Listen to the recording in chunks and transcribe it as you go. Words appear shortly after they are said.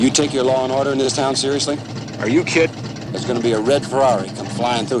You take your law and order in this town seriously? Are you kidding? There's going to be a red Ferrari come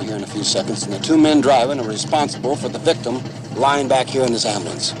flying through here in a few seconds, and the two men driving are responsible for the victim lying back here in this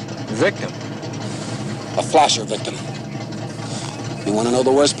ambulance. Victim? A flasher victim. You want to know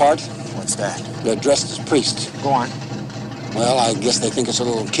the worst part? What's that? They're dressed as priests. Go on. Well, I guess they think it's a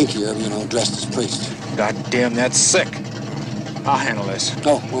little kinkier, dressed as priests. God damn, that's sick. I'll handle this.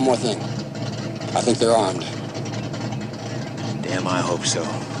 Oh, one more thing. I think they're armed. Damn, I hope so.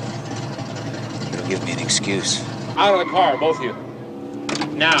 It'll give me an excuse. Out of the car, both of you.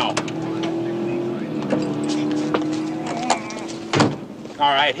 Now.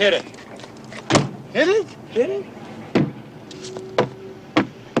 All right, hit it. Hit it? Hit it?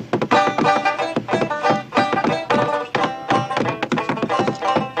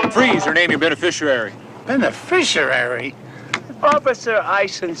 Freeze or name your beneficiary. Beneficiary? Officer, I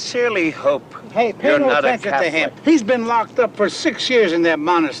sincerely hope Hey, pay you're no not a attention to him. Catholic. He's been locked up for 6 years in that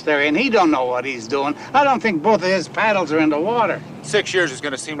monastery, and he don't know what he's doing. I don't think both of his paddles are in the water. 6 years is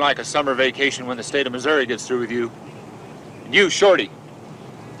going to seem like a summer vacation when the state of Missouri gets through with you. And you, Shorty,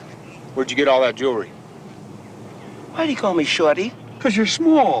 where'd you get all that jewelry? Why do you call me Shorty? Because you're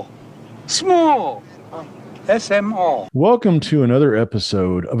small. Small. SMO. Welcome to another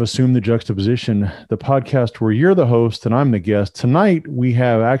episode of Assume the Juxtaposition, the podcast where you're the host and I'm the guest. Tonight, we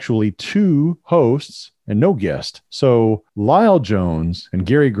have actually two hosts and no guest. So Lyle Jones and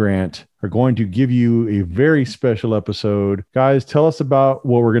Gary Grant are going to give you a very special episode. Guys, tell us about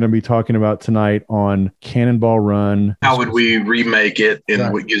what we're going to be talking about tonight on Cannonball Run. How would we remake it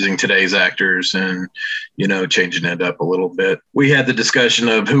using today's actors and, changing it up a little bit? We had the discussion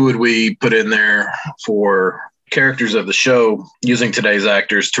of who would we put in there for characters of the show using today's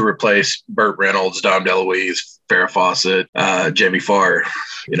actors to replace Burt Reynolds, Dom DeLuise, Farrah Fawcett, Jamie Farr,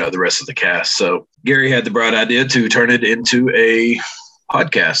 the rest of the cast. So Gary had the bright idea to turn it into a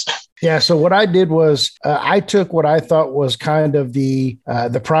podcast. Yeah. So what I did was I took what I thought was kind of the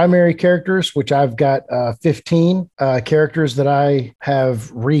primary characters, which I've got 15 characters that I have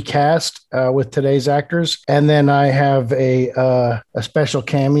recast with today's actors. And then I have a special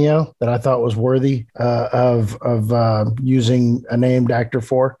cameo that I thought was worthy of using a named actor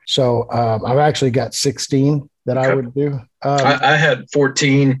for. So I've actually got 16 that I would do. I had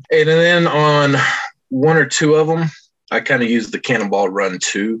 14. And then on one or two of them, I kind of used the Cannonball Run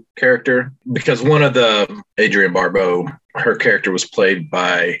 2 character because one of the Adrienne Barbeau, her character was played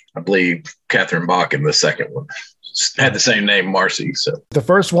by, I believe, Catherine Bach in the second one. Had the same name, Marcy. So the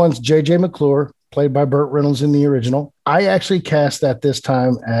first one's J.J. McClure, played by Burt Reynolds in the original. I actually cast that this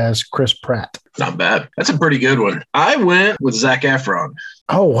time as Chris Pratt. Not bad. That's a pretty good one. I went with Zac Efron.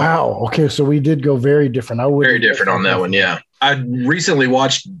 Oh, wow. Okay, so we did go very different. Very different on that one, yeah. I recently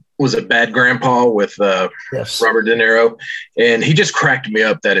watched, was it Bad Grandpa with Robert De Niro? And he just cracked me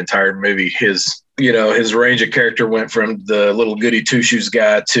up that entire movie. His range of character went from the little goody two-shoes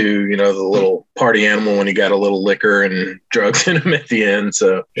guy to, the little party animal when he got a little liquor and drugs in him at the end.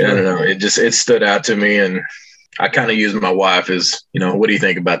 So, I don't know. It stood out to me. And I kind of used my wife as, what do you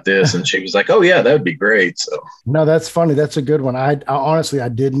think about this? And she was like, oh, yeah, that would be great. So, no, that's funny. That's a good one. I honestly, I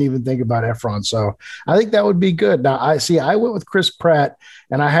didn't even think about Efron. So I think that would be good. Now, I went with Chris Pratt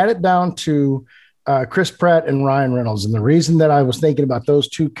and I had it down to Chris Pratt and Ryan Reynolds. And the reason that I was thinking about those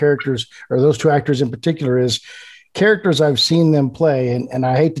two characters or those two actors in particular is characters I've seen them play. And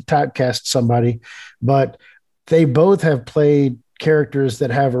I hate to typecast somebody, but they both have played characters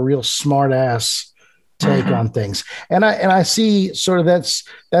that have a real smart ass take on things. And I see sort of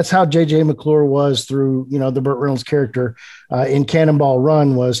that's how J.J. McClure was through, the Burt Reynolds character in Cannonball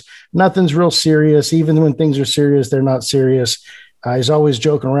Run was nothing's real serious. Even when things are serious, they're not serious. He's always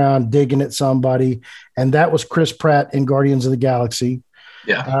joking around, digging at somebody. And that was Chris Pratt in Guardians of the Galaxy.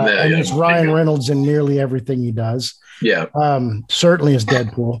 Yeah. And it's Ryan Reynolds in nearly everything he does. Yeah. Certainly as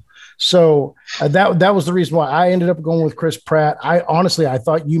Deadpool. So that was the reason why I ended up going with Chris Pratt. I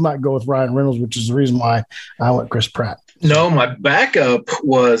thought you might go with Ryan Reynolds, which is the reason why I went Chris Pratt. No, my backup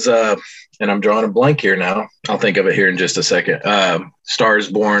was, and I'm drawing a blank here now. I'll think of it here in just a second. Star is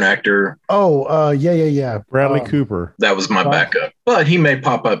Born actor. Oh, yeah. Bradley Cooper. That was my backup, but he may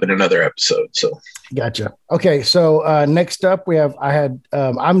pop up in another episode. So gotcha. Okay, so next up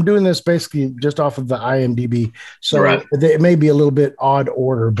I'm doing this basically just off of the IMDb, so it may be a little bit odd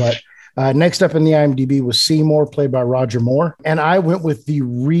order, but. Next up in the IMDb was Seymour, played by Roger Moore. And I went with the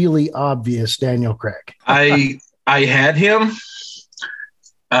really obvious Daniel Craig. I had him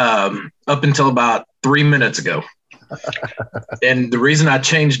up until about 3 minutes ago. And the reason I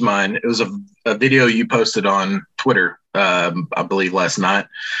changed mine, it was a video you posted on Twitter, I believe last night.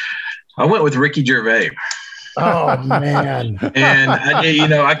 I went with Ricky Gervais. Oh man. And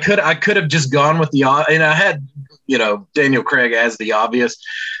I could have just gone with and I had, Daniel Craig as the obvious,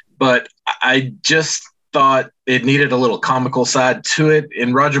 but I just thought it needed a little comical side to it.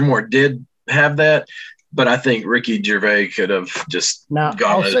 And Roger Moore did have that, but I think Ricky Gervais could have just now.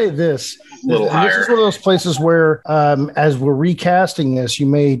 gone I'll say this: a little higher. This is one of those places where, as we're recasting this, you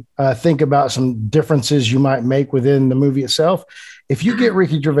may think about some differences you might make within the movie itself. If you get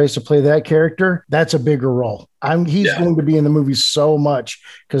Ricky Gervais to play that character, that's a bigger role. He's going to be in the movie so much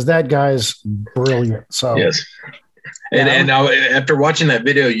because that guy's brilliant. So yes. And now, after watching that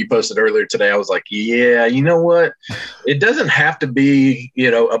video you posted earlier today, I was like, yeah, you know what? It doesn't have to be,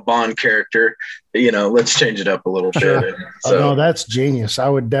 a Bond character. Let's change it up a little bit. So, no, that's genius. I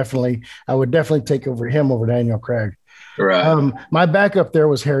would definitely take him over Daniel Craig. Right. My backup there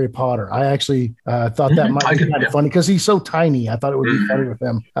was Harry Potter. I actually thought that might be kind of funny because he's so tiny. I thought it would be funny with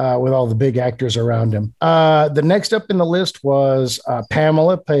him, with all the big actors around him. The next up in the list was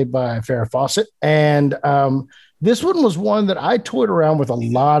Pamela, played by Farrah Fawcett. And this one was one that I toyed around with a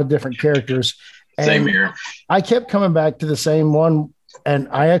lot of different characters. And same here. I kept coming back to the same one. And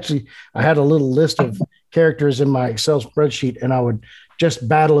I had a little list of characters in my Excel spreadsheet, and I would just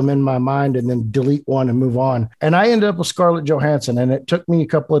battle them in my mind and then delete one and move on. And I ended up with Scarlett Johansson, and it took me a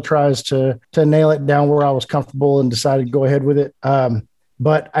couple of tries to nail it down where I was comfortable and decided to go ahead with it.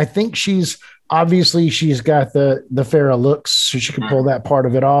 But I think she's got the Farrah looks, so she can pull that part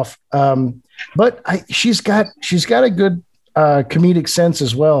of it off. But she's got a good comedic sense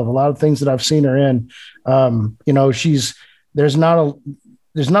as well. A lot of things that I've seen her in. There's not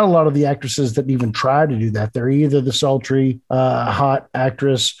a lot of the actresses that even try to do that. They're either the sultry, hot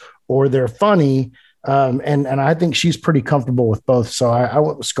actress, or they're funny. And I think she's pretty comfortable with both. So I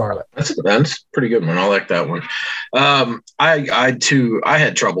went with Scarlett. That's a pretty good one. I like that one. I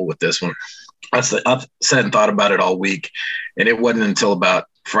had trouble with this one. I've sat and thought about it all week, and it wasn't until about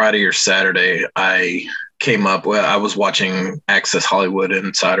Friday or Saturday I came up with. I was watching Access Hollywood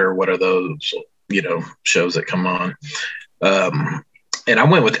Insider. What are those, shows that come on? And I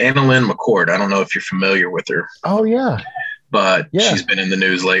went with AnnaLynne McCord. I don't know if you're familiar with her. Oh, yeah. But she's been in the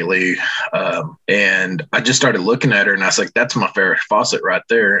news lately. And I just started looking at her, and I was like, that's my Farrah Fawcett right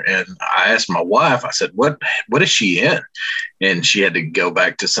there. And I asked my wife, I said, what is she in? And she had to go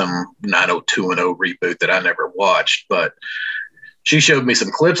back to some 90210 reboot that I never watched. But she showed me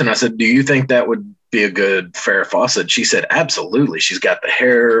some clips, and I said, do you think that would be a good Farrah Fawcett? She said, absolutely. She's got the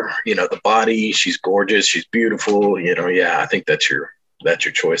hair, the body. She's gorgeous. She's beautiful. I think that's your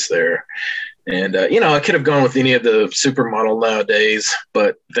choice there. And, I could have gone with any of the supermodel nowadays,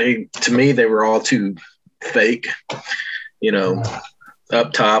 but to me, they were all too fake,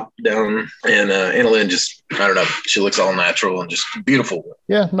 up top, down. And AnnaLynne just, I don't know, she looks all natural and just beautiful.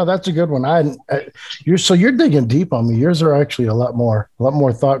 Yeah, no, that's a good one. You're digging deep on me. Yours are actually a lot more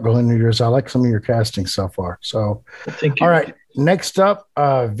thought going into yours. I like some of your casting so far. So, thank you. All right. Next up,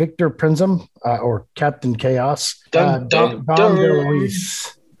 Victor Prinzum, or Captain Chaos. Dom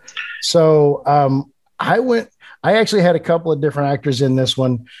DeLuise. So I actually had a couple of different actors in this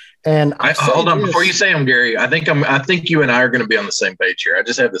one. And hold on, before you say them, Gary, I think you and I are going to be on the same page here. I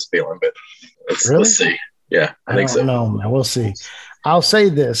just have this feeling, but let's see. Yeah, I think so. No, we'll see. I'll say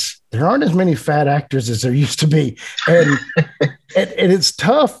this: there aren't as many fat actors as there used to be, and it's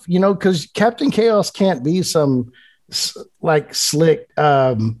tough, because Captain Chaos can't be some like slick,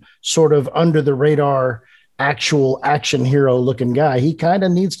 sort of under the radar actual action hero looking guy. He kind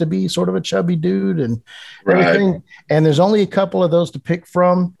of needs to be sort of a chubby dude and everything. Right. And there's only a couple of those to pick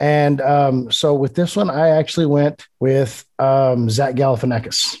from. And so with this one, I actually went with Zach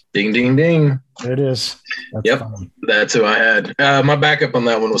Galifianakis. Ding, ding, ding. There it is. That's fun. That's who I had. My backup on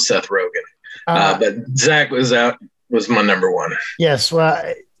that one was Seth Rogen. But Zach was my number one. Yes.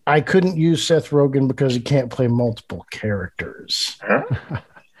 Well, I couldn't use Seth Rogen because he can't play multiple characters. Huh?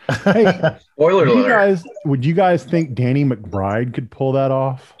 Hey, spoiler alert. Would you guys think Danny McBride could pull that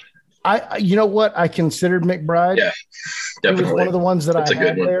off? You know what? I considered McBride. Yeah, definitely. He was one of the ones that I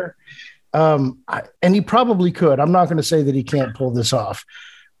had there. And he probably could. I'm not going to say that he can't pull this off.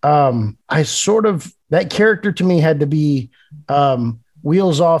 That character to me had to be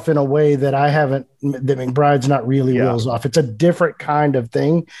wheels off in a way that that McBride's not really wheels off. It's a different kind of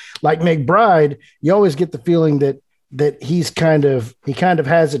thing. Like McBride, you always get the feeling that he kind of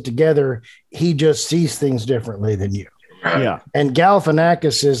has it together. He just sees things differently than you. Yeah. And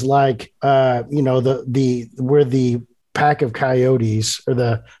Galifianakis is like, we're the pack of coyotes or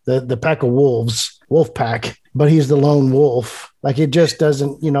the pack of wolves, wolf pack, but he's the lone wolf. Like it just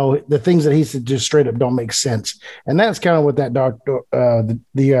doesn't, the things that he said just straight up don't make sense. And that's kind of what that Dom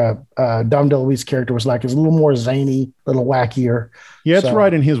DeLuise character was like. It's a little more zany, a little wackier. Yeah, it's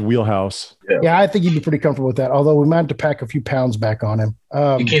right in his wheelhouse. Yeah, I think he'd be pretty comfortable with that. Although we might have to pack a few pounds back on him.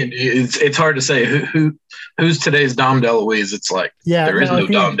 You can't. It's hard to say who's today's Dom DeLuise. It's like there is no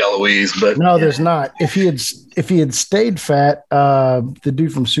Dom DeLuise, but no, there's not. If he had stayed fat, the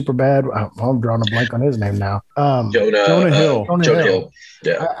dude from Superbad, I'm drawing a blank on his name now. Jonah Hill. Jonah Hill.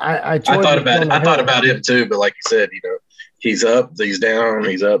 Yeah, I thought about him too, but like you said, he's up, he's down,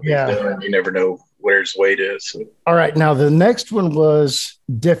 he's up, he's down. You never know where his weight is. So. All right. Now, the next one was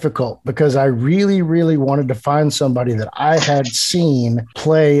difficult because I really, really wanted to find somebody that I had seen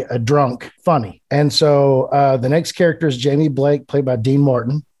play a drunk funny. And so the next character is Jamie Blake, played by Dean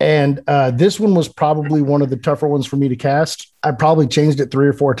Martin. And this one was probably one of the tougher ones for me to cast. I probably changed it 3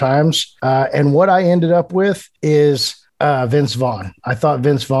 or 4 times. And what I ended up with is Vince Vaughn. I thought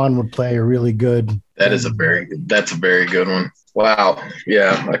Vince Vaughn would play a really good. That's a very good one. Wow.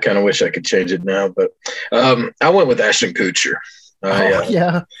 Yeah. I kind of wish I could change it now, but I went with Ashton Kutcher.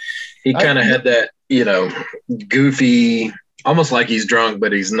 Yeah. He kind of had that, goofy, almost like he's drunk,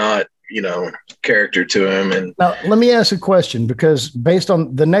 but he's not, character to him. And now let me ask a question, because based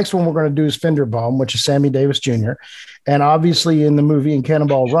on the next one we're going to do is Fenderbaum, which is Sammy Davis Jr. And obviously in the movie in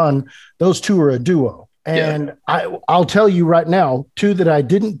Cannonball Run, those two are a duo. And I'll tell you right now, 2 that I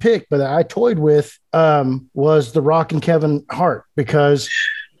didn't pick, but that I toyed with was The Rock and Kevin Hart, because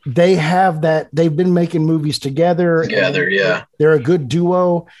they have that. They've been making movies together. Yeah. They're a good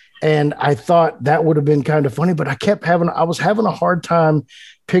duo. And I thought that would have been kind of funny, but I was having a hard time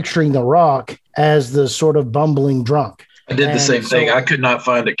picturing The Rock as the sort of bumbling drunk. I did the same thing. I could not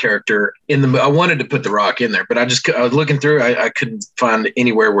find a character in the. I wanted to put The Rock in there, but I was looking through. I couldn't find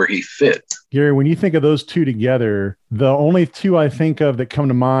anywhere where he fit. Gary, when you think of those 2 together, the only 2 I think of that come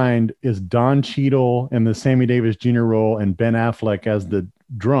to mind is Don Cheadle in the Sammy Davis Jr. role and Ben Affleck as the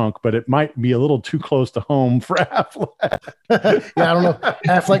drunk, but it might be a little too close to home for Affleck. Yeah, I don't know.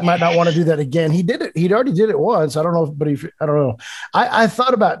 Affleck might not want to do that again. He did it. He'd already did it once. I don't know, but I don't know. I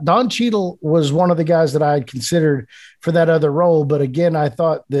thought about Don Cheadle was one of the guys that I had considered for that other role, but again, I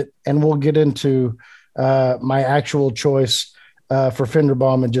thought that, and we'll get into my actual choice for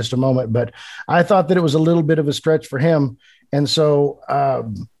Fenderbaum in just a moment, but I thought that it was a little bit of a stretch for him. And so,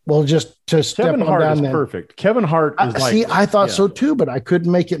 just to step Kevin on Hart down is then. Perfect. Kevin Hart is I thought so too, but I couldn't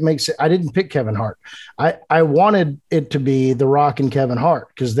make it make sense. I didn't pick Kevin Hart. I wanted it to be The Rock and Kevin Hart,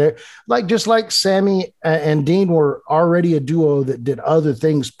 because they're just like Sammy and Dean were already a duo that did other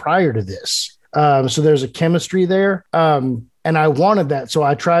things prior to this. So there's a chemistry there. And I wanted that. So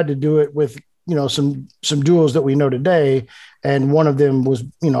I tried to do it with, some duos that we know today. And one of them was,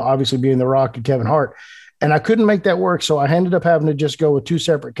 obviously being The Rock and Kevin Hart. And I couldn't make that work. So I ended up having to just go with 2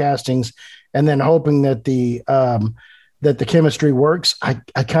 separate castings, and then hoping that the chemistry works.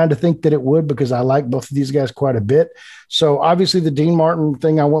 I kind of think that it would, because I like both of these guys quite a bit. So obviously the Dean Martin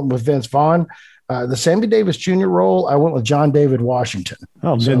thing, I went with Vince Vaughn. The Sammy Davis Jr. role, I went with John David Washington.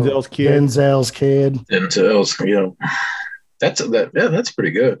 Oh, Denzel's kid. Denzel's, that's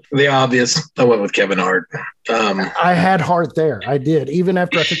pretty good. The obvious, I went with Kevin Hart. I had Hart there. I did. Even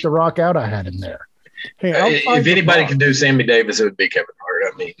after I took The Rock out, I had him there. Hey, if anybody can do Sammy Davis, it would be Kevin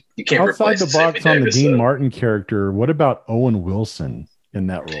Hart. I mean, you can't outside replace the box Sammy on Davis, the Dean Martin character. What about Owen Wilson in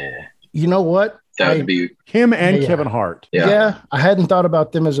that role? You know what? That would be him and Kevin Hart. Yeah, I hadn't thought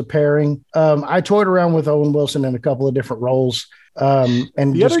about them as a pairing. I toyed around with Owen Wilson in a couple of different roles. And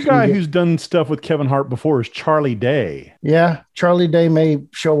the other guy who's done stuff with Kevin Hart before is Charlie Day. Yeah, Charlie Day may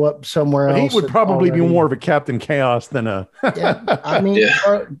show up somewhere else. He would probably be more of a Captain Chaos than a. I mean,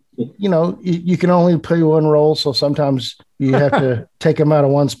 you can only play one role, so sometimes you have to take him out of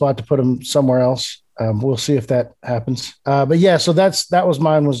one spot to put him somewhere else. We'll see if that happens. But yeah, so that was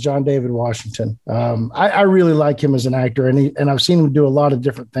mine, was John David Washington. I really like him as an actor, and I've seen him do a lot of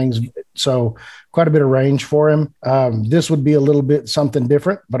different things. So quite a bit of range for him. This would be a little bit something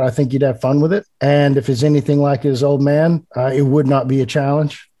different, but I think you'd have fun with it. And if it's anything like his old man, it would not be a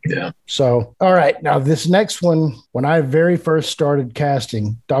challenge. Yeah. So, all right. Now, this next one, when I very first started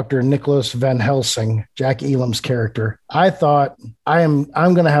casting Dr. Nicholas Van Helsing, Jack Elam's character, I thought I'm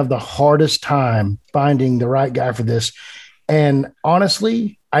going to have the hardest time finding the right guy for this. And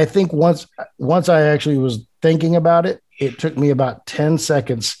honestly, I think once I actually was thinking about it, it took me about 10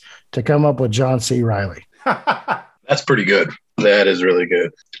 seconds to come up with John C. Reilly. That's pretty good. That is really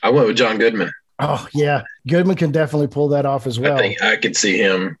good. I went with John Goodman. Oh, yeah. Goodman can definitely pull that off as well. I think I could see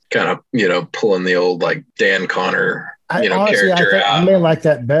him kind of, pulling the old like Dan Connor character I may like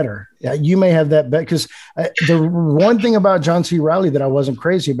that better. Yeah, you may have that better because the one thing about John C. Reilly that I wasn't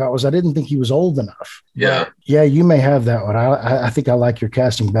crazy about was I didn't think he was old enough. Yeah. But yeah, you may have that one. I think I like your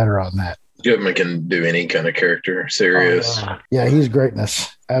casting better on that. Goodman can do any kind of character, serious. Oh, yeah, he's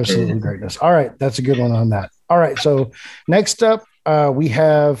greatness. Absolutely greatness. All right, that's a good one on that. All right, so next up, we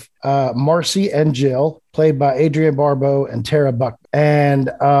have Marcy and Jill, played by Adrienne Barbeau and Tara Buck.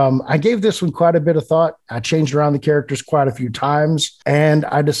 And I gave this one quite a bit of thought. I changed around the characters quite a few times. And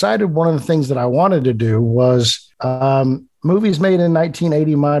I decided one of the things that I wanted to do was movies made in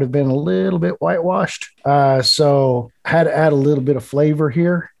 1980 might have been a little bit whitewashed. So had to add a little bit of flavor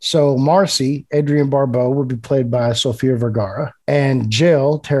here. So Marcy, Adrienne Barbeau, will be played by Sofia Vergara. And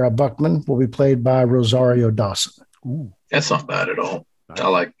Jill, Tara Buckman, will be played by Rosario Dawson. Ooh. That's not bad at all. I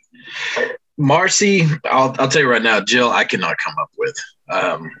like Marcy. I'll tell you right now, Jill, I cannot come up with.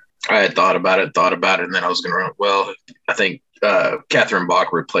 I had thought about it, and then I was going to run. Well, I think Catherine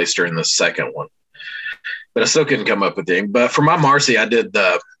Bach replaced her in the second one, but I still couldn't come up with anything. But for my Marcy, I did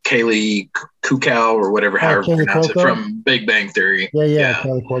Kaylee Kukow or whatever, however you pronounce it, from Big Bang Theory. Yeah.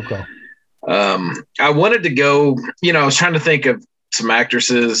 Kaylee Cuoco. I wanted to go. I was trying to think of some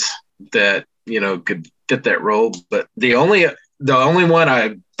actresses that could fit that role, but the only one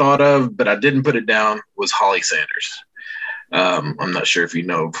I thought of, but I didn't put it down, was Holly Sanders. I'm not sure if you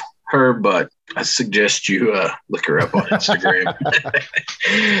know her, but I suggest you look her up on Instagram.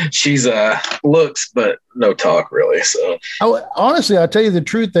 She's looks, but no talk really. So honestly, I'll tell you the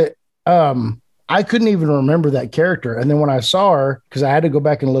truth that I couldn't even remember that character, and then when I saw her, because I had to go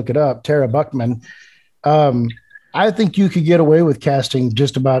back and look it up, Tara Buckman. I think you could get away with casting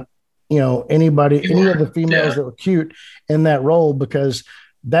just about any of the females that were cute in that role, because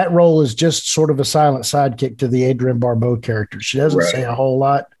that role is just sort of a silent sidekick to the Adrienne Barbeau character. She doesn't say a whole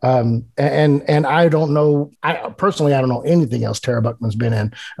lot. And I don't know, I don't know anything else Tara Buckman's been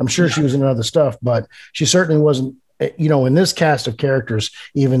in. I'm sure she was in other stuff, but she certainly wasn't, in this cast of characters,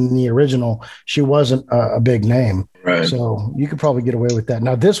 even in the original, she wasn't a big name. Right. So you could probably get away with that.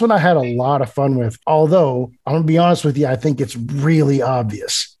 Now, this one I had a lot of fun with, although I'm going to be honest with you, I think it's really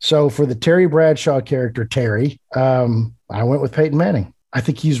obvious. So for the Terry Bradshaw character, Terry, I went with Peyton Manning. I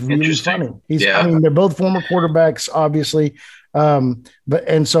think he's really funny. They're both former quarterbacks, obviously.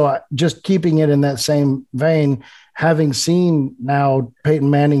 So just keeping it in that same vein, having seen now Peyton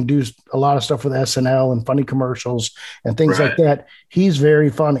Manning do a lot of stuff with SNL and funny commercials and things like that, he's very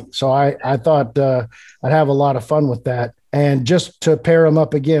funny. So I thought I'd have a lot of fun with that. And just to pair them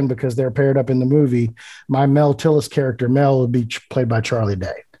up again, because they're paired up in the movie, my Mel Tillis character, Mel, would be played by Charlie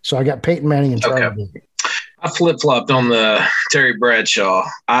Day. So I got Peyton Manning and Charlie Day. I flip-flopped on the Terry Bradshaw.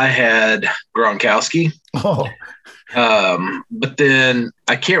 I had Gronkowski. Oh. But then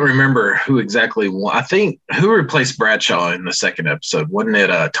I can't remember who exactly won. I think who replaced Bradshaw in the second episode? Wasn't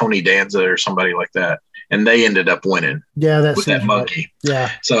it Tony Danza or somebody like that? And they ended up winning. Yeah, that's with that monkey. Right.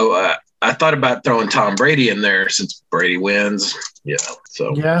 Yeah. So I thought about throwing Tom Brady in there since Brady wins. Yeah.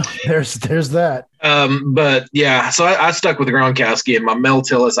 So yeah, there's that. But yeah, so I stuck with Gronkowski, and my Mel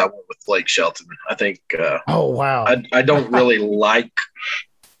Tillis, I went with Blake Shelton. I think. Oh wow. I don't really like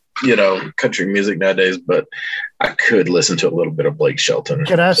country music nowadays, but I could listen to a little bit of Blake Shelton.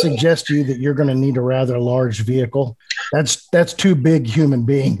 Can I suggest to you that you're going to need a rather large vehicle? That's two big human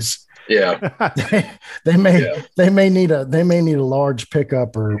beings. Yeah. they may need a large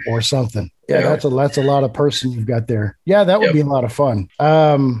pickup or something. Yeah, that's a lot of person you've got there. Yeah, that would be a lot of fun.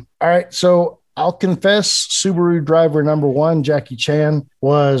 All right, so I'll confess, Subaru driver number 1, Jackie Chan,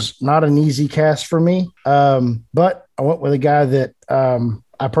 was not an easy cast for me. But I went with a guy that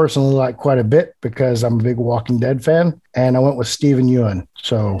I personally like quite a bit because I'm a big Walking Dead fan, and I went with Steven Yeun,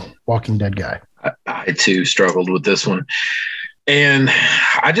 so Walking Dead guy. I too struggled with this one, and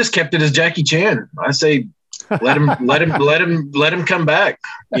I just kept it as Jackie Chan. I say, let him come back,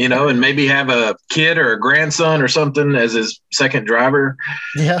 and maybe have a kid or a grandson or something as his second driver.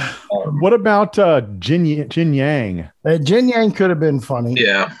 Yeah. What about Jin Yang? Jin Yang could have been funny.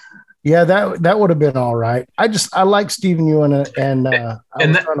 Yeah. Yeah, that would have been all right. I like Steven Yeun, and I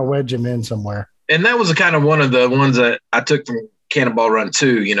was trying to wedge him in somewhere. And that was kind of one of the ones that I took from Cannonball Run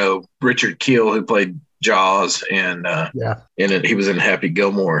 2, Richard Kiel, who played Jaws, and he was in Happy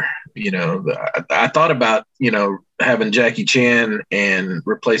Gilmore. I thought about, having Jackie Chan and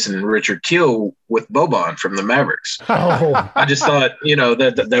replacing Richard Kiel with Boban from the Mavericks. Oh. I just thought,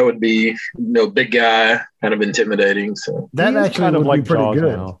 that would be, big guy, kind of intimidating. So that actually kind of would be pretty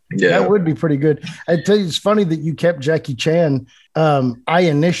good. Now. Yeah. That would be pretty good. I tell you, it's funny that you kept Jackie Chan. I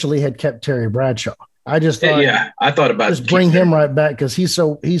initially had kept Terry Bradshaw. I just thought, I thought about just bring him right back because he's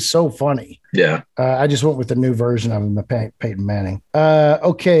so funny. Yeah. I just went with the new version of him, the Peyton Manning.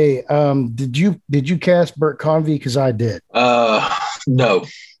 Okay. Did you cast Burt Convy? Because I did. No.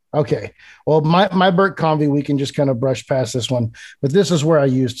 Okay. Well, my Burt Convy, we can just kind of brush past this one, but this is where I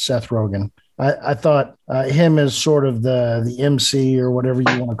used Seth Rogen. I thought him as sort of the MC or whatever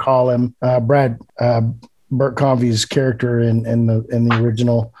you want to call him. Burt Convy's character in the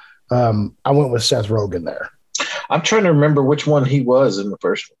original. I went with Seth Rogen there. I'm trying to remember which one he was in the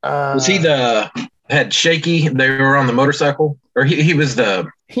first one. Was he had shaky? They were on the motorcycle, or he was the.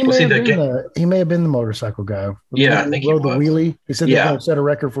 He may have been the motorcycle guy. Yeah, I think he rode the wheelie. He said they set a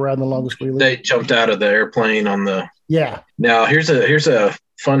record for riding the longest wheelie. They jumped out of the airplane on the. Yeah. Now here's a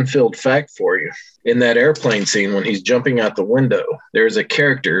fun-filled fact for you. In that airplane scene, when he's jumping out the window, there's a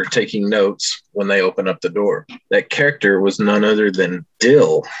character taking notes when they open up the door. That character was none other than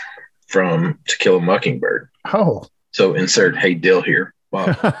Dill from To Kill a Mockingbird. Oh. So insert "Hey Dill" here.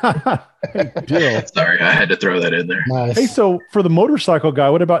 Wow. Hey, Dill. Sorry, I had to throw that in there. Nice. Hey, so for the motorcycle guy,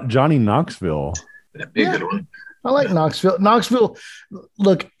 what about Johnny Knoxville? That'd be a good one. I like Knoxville. Knoxville,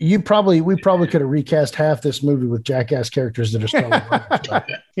 look, we probably could have recast half this movie with jackass characters that are still alive.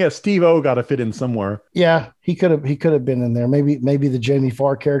 Yeah, Steve O got to fit in somewhere. Yeah, he could have been in there. Maybe the Jamie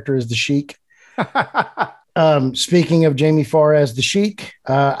Farr character is the Sheik. Speaking of Jamie Farr as the Sheik,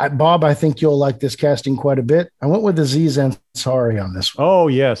 Bob, I think you'll like this casting quite a bit. I went with Aziz Ansari on this one. Oh,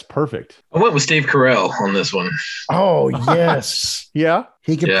 yes, perfect. I went with Steve Carell on this one. Oh, yes. Yeah?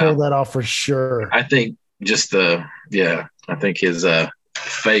 He could pull that off for sure. I think I think his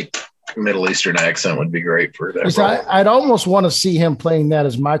fake Middle Eastern accent would be great for that role. I'd almost want to see him playing that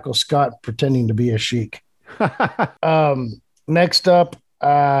as Michael Scott pretending to be a Sheik. Next up,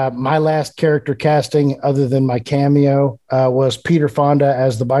 my last character casting other than my cameo was Peter Fonda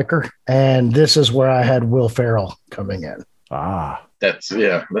as the biker. And this is where I had Will Ferrell coming in. That's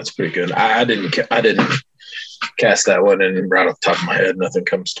pretty good. I didn't cast that one, and right off the top of my head, nothing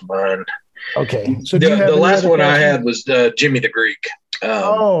comes to mind. Okay. So the last one I had was Jimmy the Greek.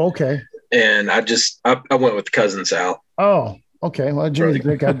 Okay. And I went with Cousin Sal. Oh, okay. Well, Jimmy the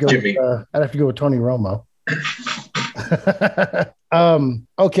Greek, I'd have to go with Tony Romo.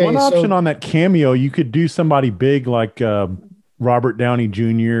 Okay. One option on that cameo, you could do somebody big like Robert Downey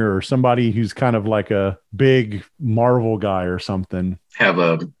Jr. or somebody who's kind of like a big Marvel guy or something. Have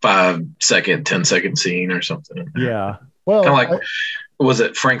a 5-second, 10-second scene or something. Yeah. Well, kind of like, was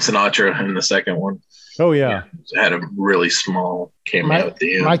it Frank Sinatra in the second one? Oh yeah. Had a really small cameo at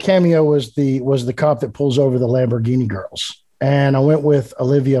the end. My cameo was the cop that pulls over the Lamborghini girls. And I went with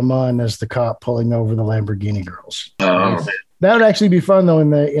Olivia Munn as the cop pulling over the Lamborghini girls. Oh, man. That would actually be fun though. In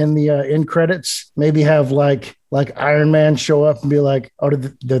the end credits, maybe have like Iron Man show up and be like, "Oh,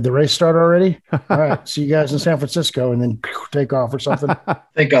 did the race start already? All right, see you guys in San Francisco," and then take off or something. I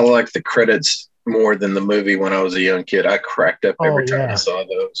think I like the credits more than the movie when I was a young kid. I cracked up every time I saw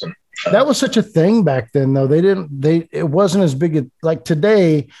those. And that was such a thing back then, though. It wasn't as big like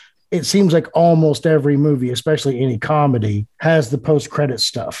today. It seems like almost every movie, especially any comedy, has the post-credit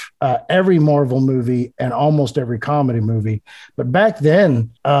stuff. Every Marvel movie and almost every comedy movie. But back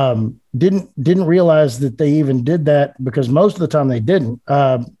then, didn't realize that they even did that because most of the time they didn't.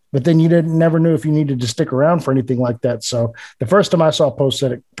 But then you never knew if you needed to stick around for anything like that. So the first time I saw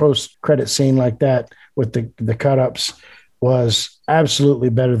a post-credit scene like that with the cut-ups was absolutely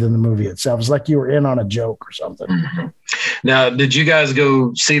better than the movie itself. It's like you were in on a joke or something. Mm-hmm. Now, did you guys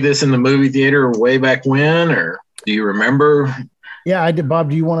go see this in the movie theater way back when, or do you remember? Yeah, I did. Bob,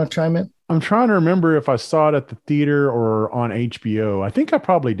 do you want to chime in? I'm trying to remember if I saw it at the theater or on HBO. I think I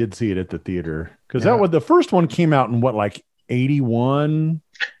probably did see it at the theater because that was the first one came out in like 81?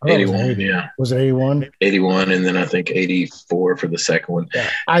 81, yeah. Was it 81? 81, and then I think 84 for the second one. Yeah,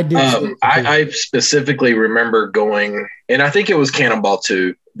 I did. I specifically remember going, and I think it was Cannonball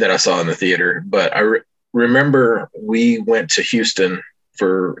 2 that I saw in the theater, but I remember we went to Houston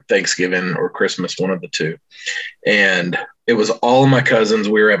for Thanksgiving or Christmas, one of the two. And it was all of my cousins.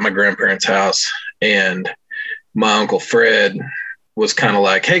 We were at my grandparents' house, and my Uncle Fred was kind of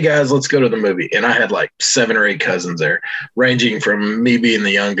like, "Hey guys, let's go to the movie." And I had like 7 or 8 cousins there, ranging from me being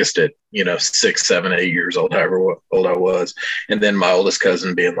the youngest at, 6, 7, 8 years old, however old I was. And then my oldest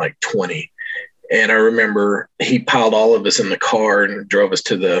cousin being like 20. And I remember he piled all of us in the car and drove us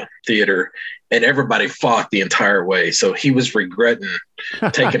to the theater, and everybody fought the entire way. So he was regretting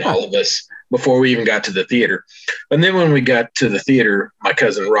taking all of us before we even got to the theater. And then when we got to the theater, my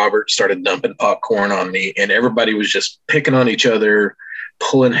cousin Robert started dumping popcorn on me, and everybody was just picking on each other,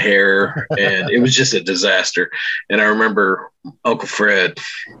 pulling hair, and it was just a disaster. And I remember Uncle Fred,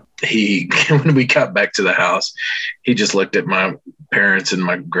 when we got back to the house, he just looked at my parents and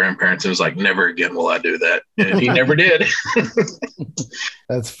my grandparents and was like, never again will I do that. And he never did.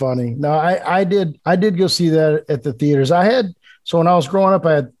 That's funny. No, I did go see that at the theaters. So when I was growing up,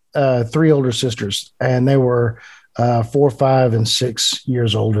 I had 3 older sisters, and they were 4, 5, and 6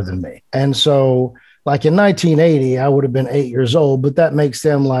 years older than me. And so like in 1980, I would have been 8 years old, but that makes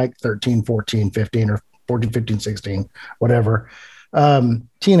them like 13, 14, 15, or 14, 15, 16, whatever.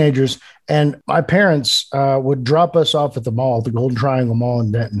 Teenagers. And my parents would drop us off at the mall, the Golden Triangle Mall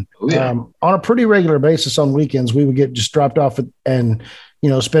in Denton. Oh, yeah. On a pretty regular basis on weekends. We would get just dropped off and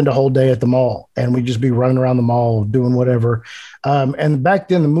spend a whole day at the mall, and we'd just be running around the mall doing whatever. And back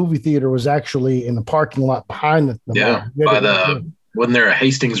then the movie theater was actually in the parking lot behind the mall. Wasn't there a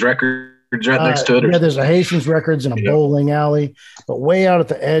Hastings Records right next to it? Yeah, there's a Hastings Records and a bowling alley, but way out at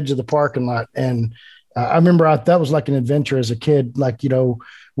the edge of the parking lot. And I remember that was like an adventure as a kid. Like,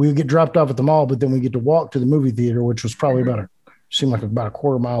 we would get dropped off at the mall, but then we get to walk to the movie theater, which was probably seemed like about a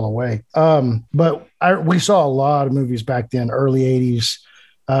quarter mile away. But we saw a lot of movies back then, early 80s.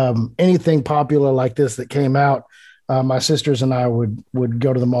 Anything popular like this that came out, my sisters and I would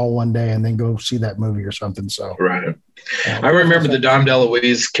go to the mall one day and then go see that movie or something. So right. I remember the Dom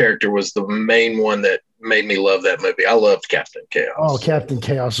DeLuise character was the main one that made me love that movie. I loved Captain Chaos. Oh, Captain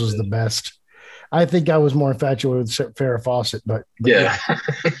Chaos was the best. I think I was more infatuated with Farrah Fawcett, but yeah.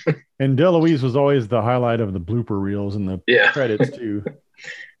 And DeLuise was always the highlight of the blooper reels and the credits too.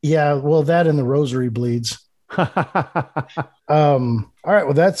 Yeah, well, that and the rosary bleeds. All right,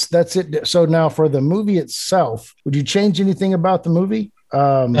 well, that's it. So now for the movie itself, would you change anything about the movie?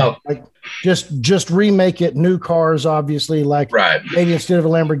 No. Like just remake it, new cars, obviously, like right. Maybe instead of a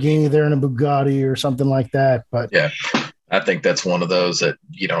Lamborghini, they're in a Bugatti or something like that. But yeah, I think that's one of those that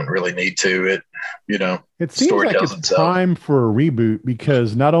you don't really need to. It seems like it's time for a reboot,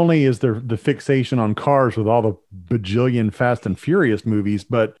 because not only is there the fixation on cars with all the bajillion Fast and Furious movies,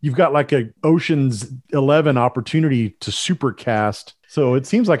 but you've got like a Ocean's 11 opportunity to supercast. So it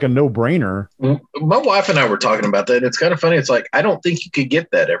seems like a no-brainer. My wife and I were talking about that. It's kind of funny. It's like, I don't think you could get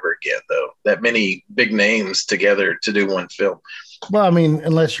that ever again, though. That many big names together to do one film. Well, I mean,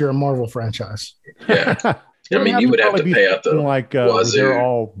 unless you're a Marvel franchise. Yeah. I mean, you would have to pay out the they're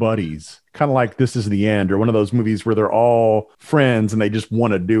all buddies, kind of like This Is the End, or one of those movies where they're all friends and they just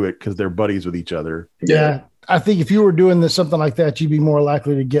want to do it because they're buddies with each other. Yeah. I think if you were doing something like that, you'd be more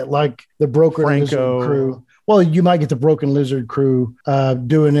likely to get like the Broken Lizard crew. Well, you might get the Broken Lizard crew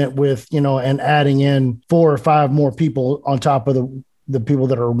doing it with, and adding in 4 or 5 more people on top of the people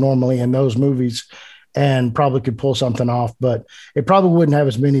that are normally in those movies, and probably could pull something off, but it probably wouldn't have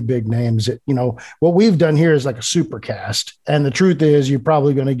as many big names. What we've done here is like a super cast. And the truth is you're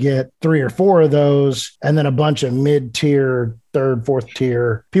probably going to get 3 or 4 of those, and then a bunch of mid-tier, 3rd, 4th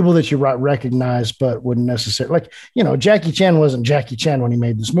tier people that you recognize, but wouldn't necessarily Jackie Chan wasn't Jackie Chan when he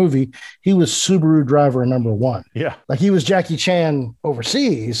made this movie. He was Subaru driver number 1. Yeah. Like he was Jackie Chan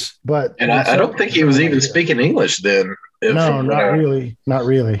overseas, but. And I don't think he was even speaking English then. No, not really. Not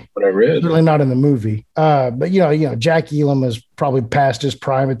really. What I read. Certainly not in the movie. But Jack Elam was probably past his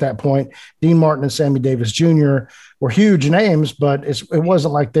prime at that point. Dean Martin and Sammy Davis Jr. were huge names, but it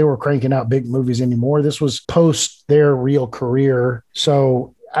wasn't like they were cranking out big movies anymore. This was post their real career.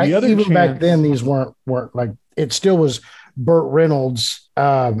 So back then, these weren't like, it still was Burt Reynolds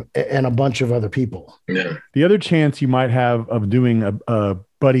and a bunch of other people. Yeah. The other chance you might have of doing a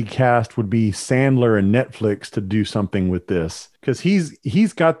buddy cast would be Sandler and Netflix to do something with this, because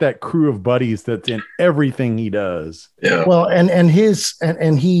he's got that crew of buddies that's in everything he does. Yeah. Well, and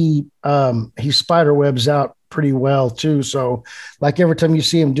he spider webs out pretty well too. So like every time you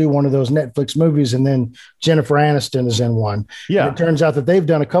see him do one of those Netflix movies, and then Jennifer Aniston is in one. Yeah. And it turns out that they've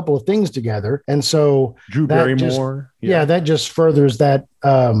done a couple of things together. And so Drew Barrymore. That just furthers that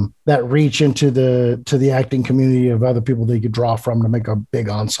reach into the acting community of other people that you could draw from to make a big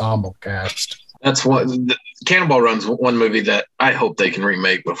ensemble cast. That's Cannonball Run's one movie that I hope they can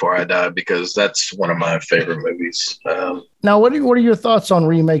remake before I die, because that's one of my favorite movies. Now, what are your thoughts on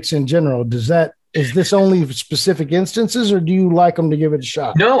remakes in general? Is this only specific instances, or do you like them to give it a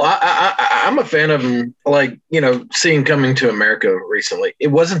shot? No, I'm a fan of them. Like, seeing Coming to America recently, it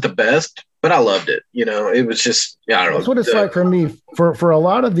wasn't the best, but I loved it. It was just, I don't know. That's what it's like for me. For a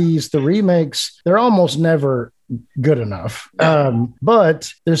lot of these, the remakes, they're almost never good enough.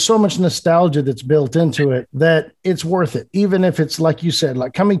 But there's so much nostalgia that's built into it that it's worth it. Even if it's like you said,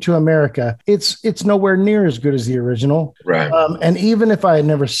 like Coming to America, it's nowhere near as good as the original. Right. And even if I had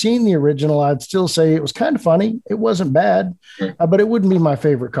never seen the original, I'd still say it was kind of funny. It wasn't bad, but it wouldn't be my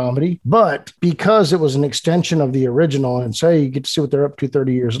favorite comedy. But because it was an extension of the original, and say you get to see what they're up to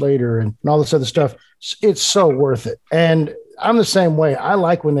 30 years later and all this other stuff, it's so worth it. And I'm the same way. I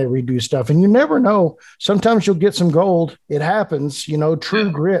like when they redo stuff, and you never know. Sometimes you'll get some gold. It happens,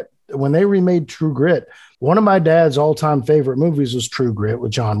 True Grit. When they remade True Grit, one of my dad's all-time favorite movies was True Grit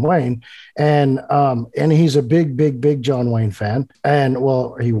with John Wayne. And he's a big John Wayne fan. And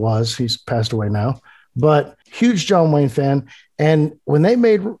well, he's passed away now, but huge John Wayne fan. And when they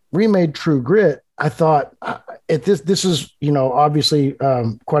remade True Grit, I thought this is, obviously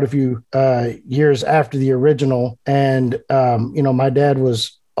quite a few years after the original. And, my dad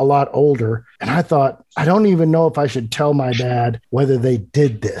was a lot older. And I thought, I don't even know if I should tell my dad whether they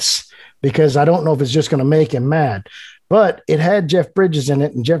did this, because I don't know if it's just going to make him mad. But it had Jeff Bridges in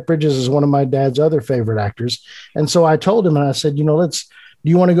it. And Jeff Bridges is one of my dad's other favorite actors. And so I told him, and I said, do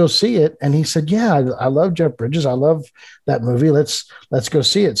you want to go see it? And he said, yeah, I love Jeff Bridges. I love that movie. Let's go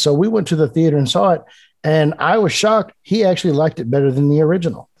see it. So we went to the theater and saw it. And I was shocked. He actually liked it better than the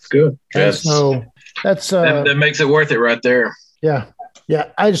original. Good. Yes. So that's that makes it worth it right there. Yeah. Yeah.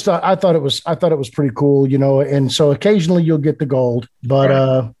 I thought it was pretty cool, and so occasionally you'll get the gold, but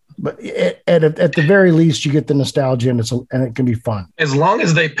at the very least you get the nostalgia, and it can be fun. As long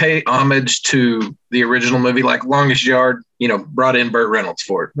as they pay homage to the original movie, like Longest Yard, brought in Burt Reynolds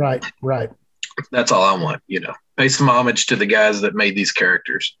for it. Right. That's all I want, pay some homage to the guys that made these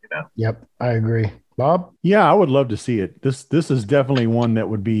characters, Yep. I agree. Bob? Yeah, I would love to see it. This is definitely one that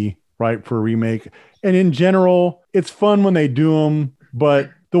would be right for a remake. And in general, it's fun when they do them, but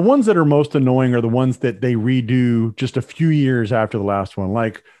the ones that are most annoying are the ones that they redo just a few years after the last one,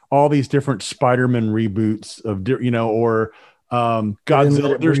 like all these different Spider-Man reboots of, or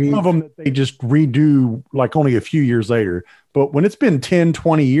Godzilla. There's some of them that they just redo like only a few years later. But when it's been 10,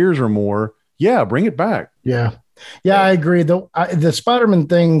 20 years or more, yeah, bring it back. Yeah. Yeah, I agree. The Spider-Man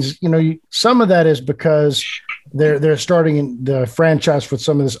things, some of that is because they're starting the franchise with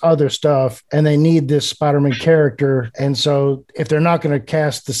some of this other stuff, and they need this Spider-Man character. And so if they're not going to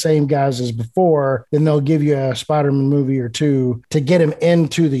cast the same guys as before, then they'll give you a Spider-Man movie or two to get him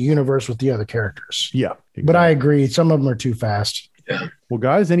into the universe with the other characters. Yeah, exactly. But I agree. Some of them are too fast. Yeah. Well,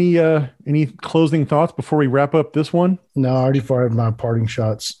 guys, any closing thoughts before we wrap up this one? No, I already fired my parting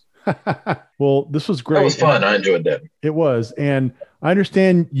shots. Well, this was great. That was fun. I enjoyed that. It was. And I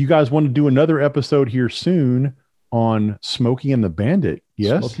understand you guys want to do another episode here soon on Smokey and the Bandit.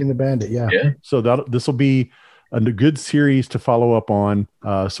 Yes. Smokey and the Bandit. Yeah. So this will be a good series to follow up on.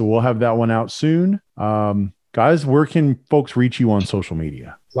 So we'll have that one out soon. Guys, where can folks reach you on social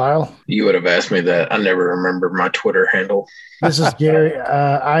media? Lyle? You would have asked me that. I never remember my Twitter handle. This is Gary.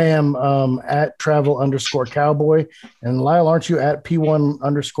 I am at travel_cowboy. And Lyle, aren't you at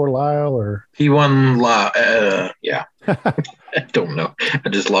P1_Lyle or? P1 Lyle. Yeah. I don't know. I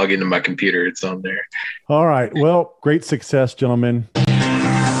just log into my computer. It's on there. All right. Well, great success, gentlemen. What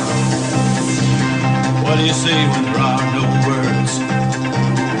do you say when there are no words?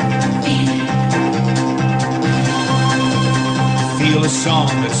 Feel a song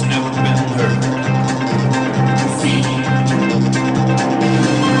that's never been heard.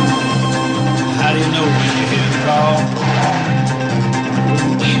 How do you know when you hear the call?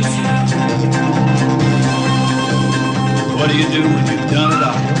 What do you do when you've done it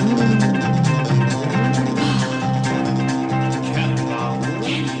all? Cannonball.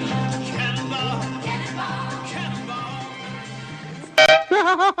 Cannonball. Cannonball.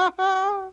 Cannonball.